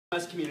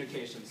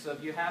communication. So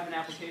if you have an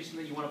application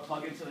that you want to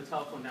plug into the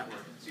telephone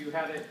network, so you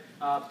have it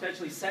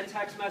potentially send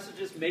text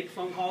messages, make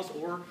phone calls,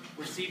 or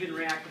receive and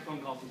react to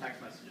phone calls and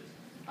text messages.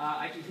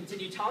 I can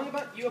continue telling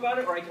you about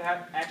it, or I can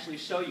actually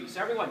show you.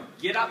 So everyone,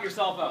 get out your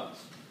cell phones.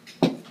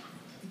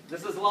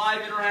 This is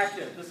live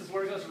interactive. This is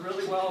where it goes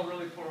really well,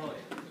 really poorly.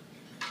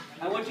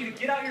 I want you to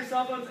get out your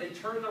cell phones and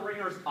turn the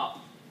ringers up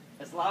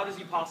as loud as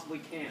you possibly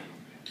can.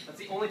 That's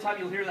the only time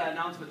you'll hear that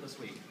announcement this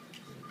week.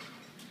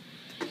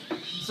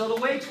 So the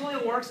way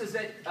Twillio works is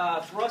that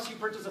for us, you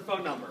purchase a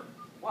phone number.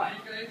 What?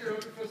 Can I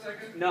interrupt you for a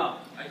second? No.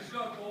 I just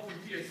got a call from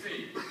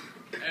TSA.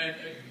 And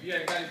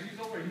yeah, guys, he's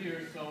over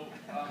here, so...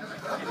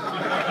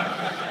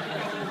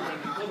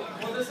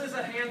 well, this is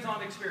a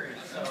hands-on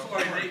experience. So.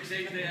 Sorry,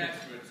 they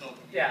asked for it, so...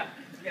 Yeah,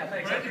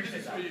 thanks. I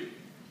appreciate that.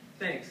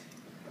 Thanks.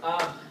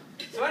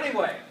 So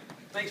anyway,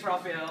 thanks,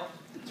 Raphael,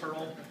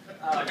 Turtle.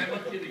 I'm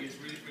not kidding, it's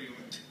really for you.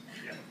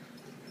 Yeah.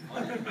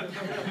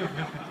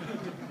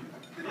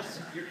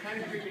 You're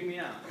kind of creeping me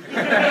out.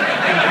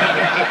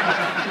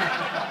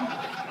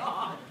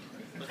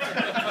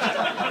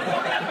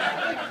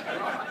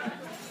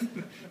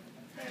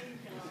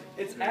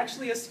 It's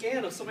actually a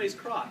scan of somebody's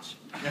crotch.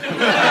 Can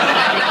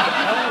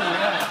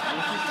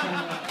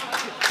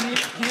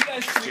you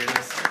guys see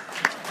this?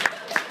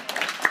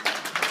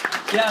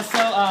 Yeah,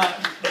 so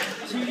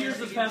 2 years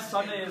this past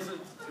Sunday is...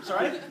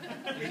 Sorry? TSA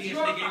gave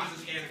us a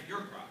scan of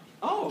your crotch.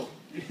 Oh.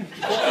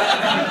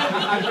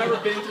 Well, I've never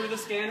been through the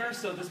scanner,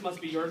 so this must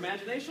be your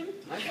imagination.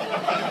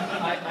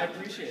 I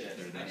appreciate it.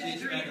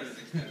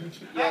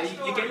 Yeah,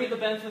 you gave me the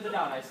benefit of the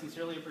doubt. I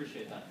sincerely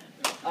appreciate that.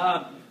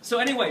 So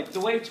anyway, the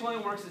way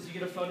Twillio works is you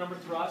get a phone number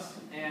through us,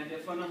 and the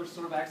phone number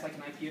sort of acts like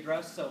an IP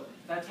address. So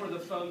that's where the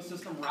phone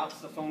system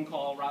routes the phone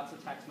call, routes the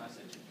text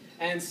message.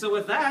 And so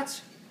with that,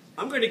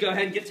 I'm going to go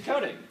ahead and get to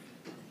coding.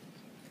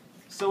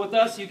 So with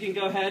us, you can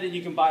go ahead and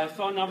you can buy a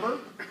phone number.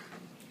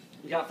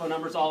 We got phone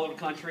numbers all over the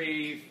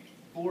country,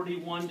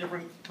 41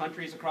 different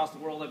countries across the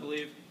world, I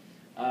believe.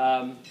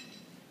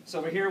 So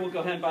over here, we'll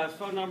go ahead and buy a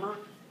phone number,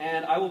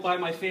 and I will buy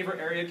my favorite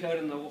area code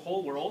in the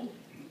whole world,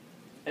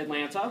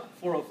 Atlanta,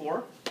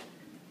 404.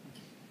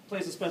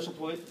 Plays a special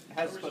place,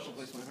 has a special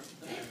place in my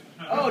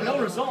heart. Oh, no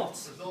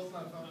results. Results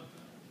not found.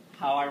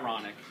 How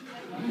ironic.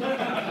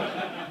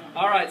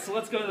 All right, so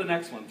let's go to the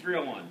next one,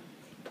 301.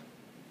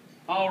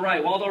 All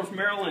right, Waldorf,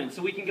 Maryland.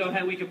 So we can go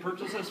ahead, we can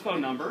purchase this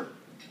phone number.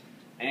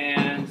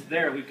 And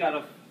there, we've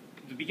got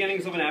the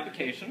beginnings of an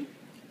application.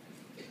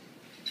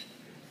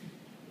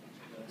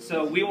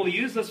 So we will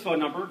use this phone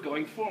number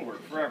going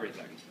forward for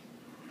everything.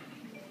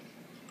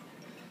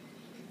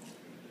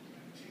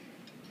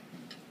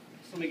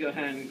 So let me go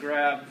ahead and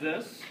grab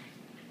this.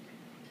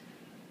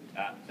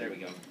 There we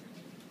go.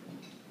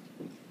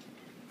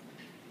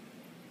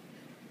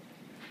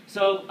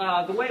 So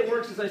the way it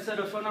works is I said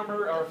a phone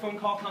number or a phone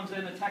call comes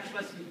in, a text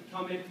message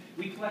comes in,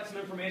 we collect some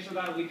information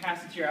about it, we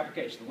pass it to your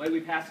application. The way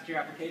we pass it to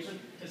your application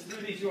is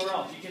through these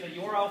URLs. You get a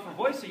URL for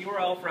voice, a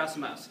URL for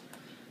SMS.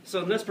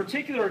 So in this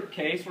particular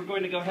case, we're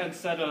going to go ahead and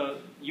set a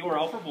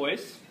URL for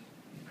voice.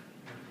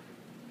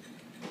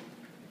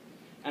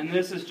 And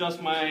this is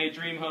just my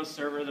DreamHost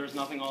server. There's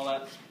nothing all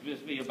that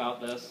spiffy about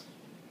this.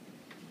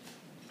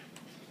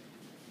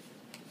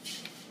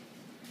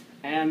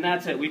 And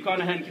that's it. We've gone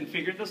ahead and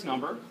configured this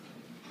number.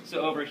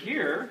 So over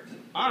here,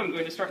 I'm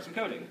going to start some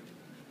coding.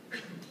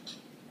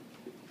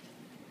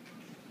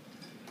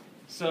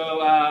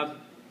 So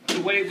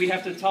the way we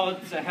have to tell it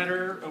it's a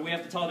header, or we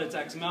have to tell it it's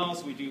XML,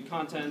 so we do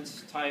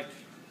content type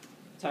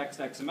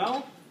text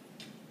XML.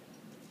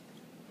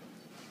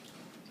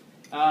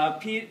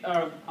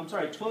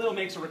 Twillio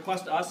makes a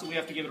request to us, so we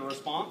have to give it a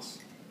response.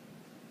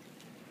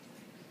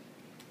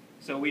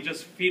 So we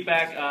just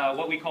feedback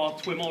what we call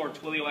TWIML or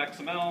Twillio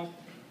XML.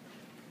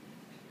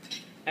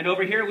 And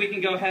over here, we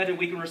can go ahead and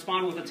we can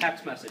respond with a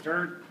text message.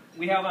 Or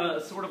we have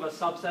a sort of a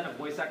subset of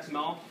voice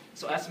XML.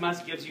 So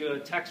SMS gives you a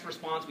text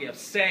response. We have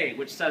say,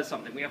 which says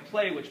something. We have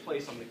play, which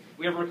plays something.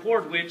 We have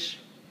record, which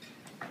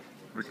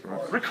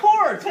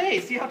records. Hey,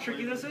 see how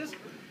tricky this is?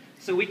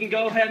 So we can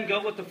go ahead and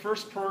go with the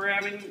first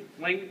programming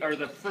language, or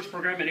the first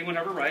program anyone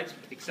ever writes,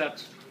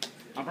 except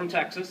I'm from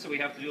Texas, so we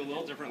have to do a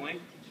little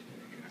differently.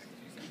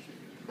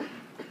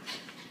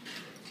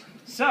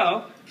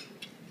 So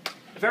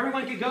if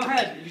everyone could go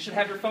ahead, you should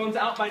have your phones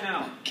out by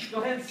now.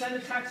 Go ahead and send a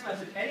text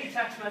message, any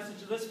text message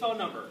to this phone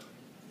number.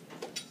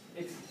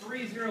 It's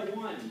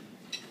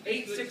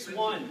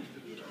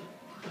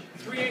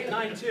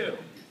 301-861-3892.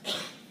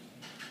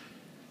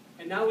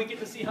 And now we get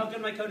to see how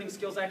good my coding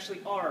skills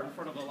actually are in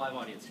front of a live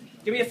audience.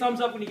 Give me a thumbs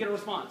up when you get a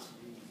response.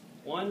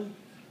 1,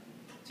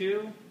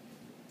 2.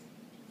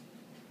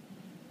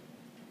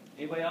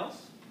 Anybody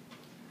else?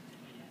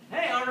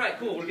 Hey, all right,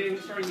 cool.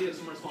 We're starting to get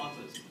some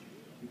responses.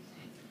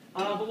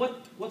 But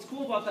what's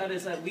cool about that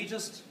is that we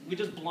just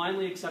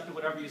blindly accepted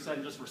whatever you said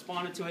and just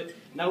responded to it.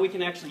 Now we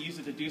can actually use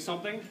it to do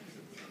something.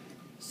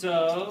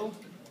 So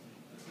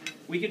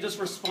we could just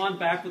respond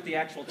back with the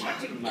actual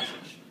text of the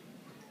message.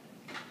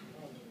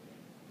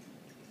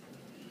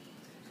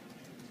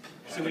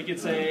 So we could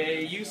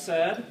say, you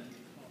said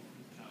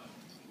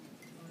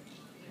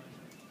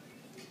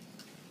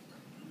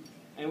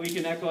and we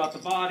can echo out the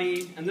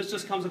body, and this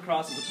just comes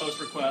across as a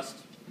post request.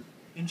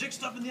 Inject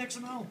stuff in the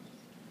XML.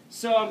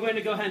 So I'm going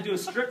to go ahead and do a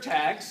strip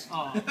tags.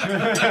 Oh,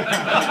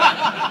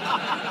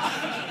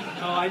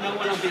 I know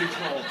when I'm being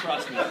trolled,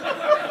 trust me.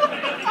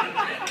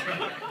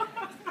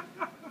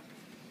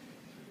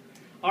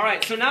 All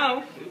right, so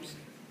now,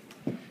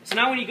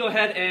 when you go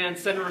ahead and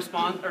send a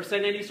response, or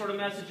send any sort of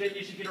message in,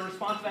 you should get a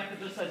response back that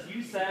just says,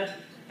 you said,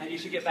 and you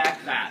should get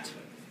back that.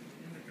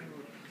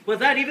 With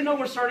that, even though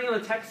we're starting on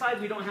the text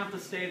side, we don't have to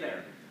stay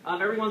there.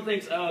 Everyone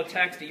thinks, oh,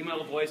 text,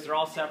 email, voice, they're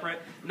all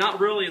separate. Not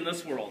really in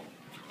this world.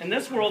 In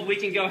this world, we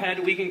can go ahead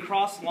and we can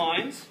cross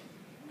lines.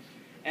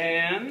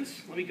 And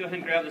let me go ahead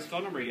and grab this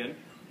phone number again.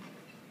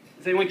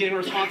 Is anyone getting a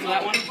response to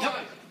that one? Yep.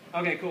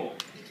 Okay, cool.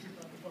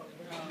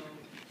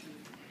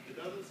 It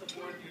doesn't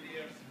support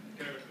UDF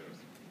characters.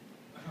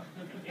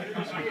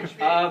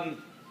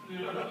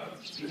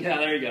 Yeah,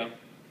 there you go.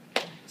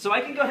 So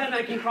I can go ahead and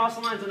I can cross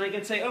the lines and I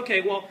can say,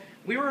 okay, well,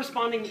 we were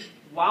responding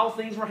while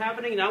things were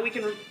happening. Now we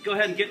can go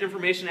ahead and get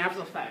information after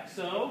the fact.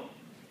 So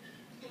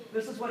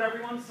this is what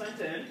everyone sent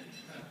in.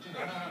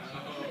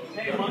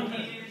 Hey,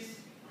 monkeys,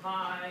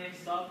 hi,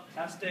 stuff,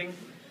 testing.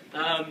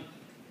 I'm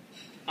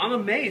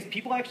amazed.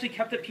 People actually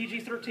kept it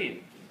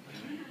PG-13.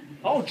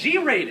 Oh,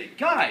 G-rated.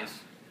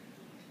 Guys,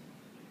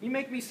 you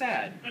make me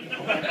sad.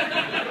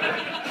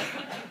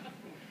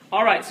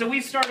 All right, so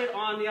we started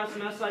on the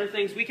SMS side of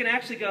things. We can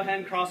actually go ahead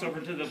and cross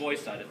over to the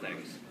voice side of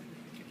things.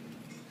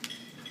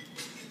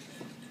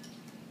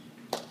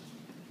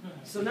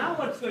 So now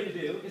what it's going to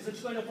do is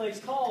it's going to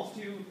place calls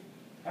to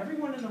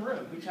everyone in the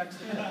room who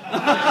texted in.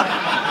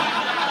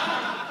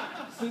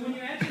 So when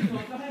you answer the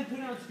phone, go ahead and put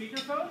it on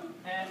speakerphone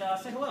and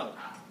say hello.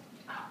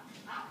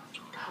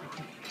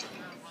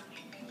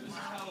 This is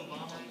how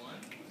Obama won.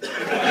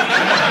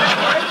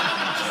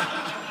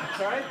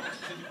 Sorry?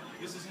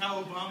 This is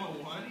how Obama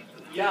won?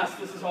 Yes,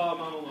 this is how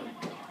Obama won.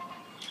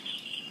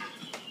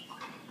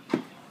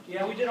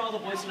 Yeah, we did all the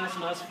voice and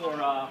SMS for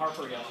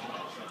Harper yesterday.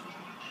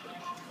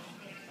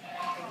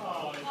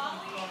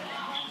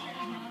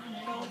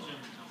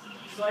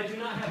 So I do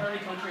not have every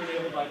country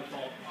enabled by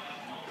default.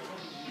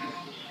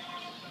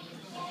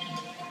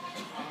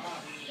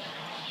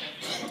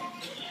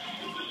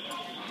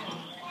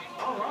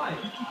 All right.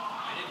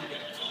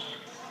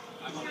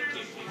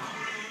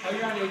 Oh,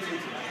 you're on AT&T.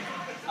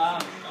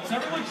 So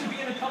everyone should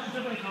be in a couple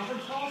different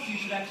conference calls. You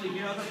should actually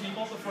hear other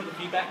people before the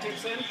feedback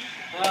kicks in.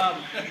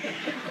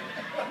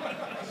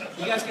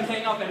 You guys can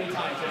hang up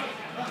anytime, too.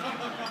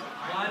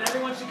 And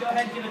everyone should go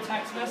ahead and give a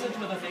text message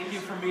with a thank you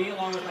from me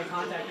along with my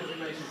contact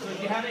information. So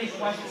if you have any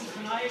questions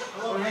tonight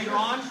or later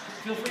on,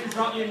 feel free to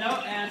drop me a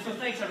note. And so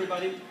thanks,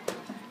 everybody.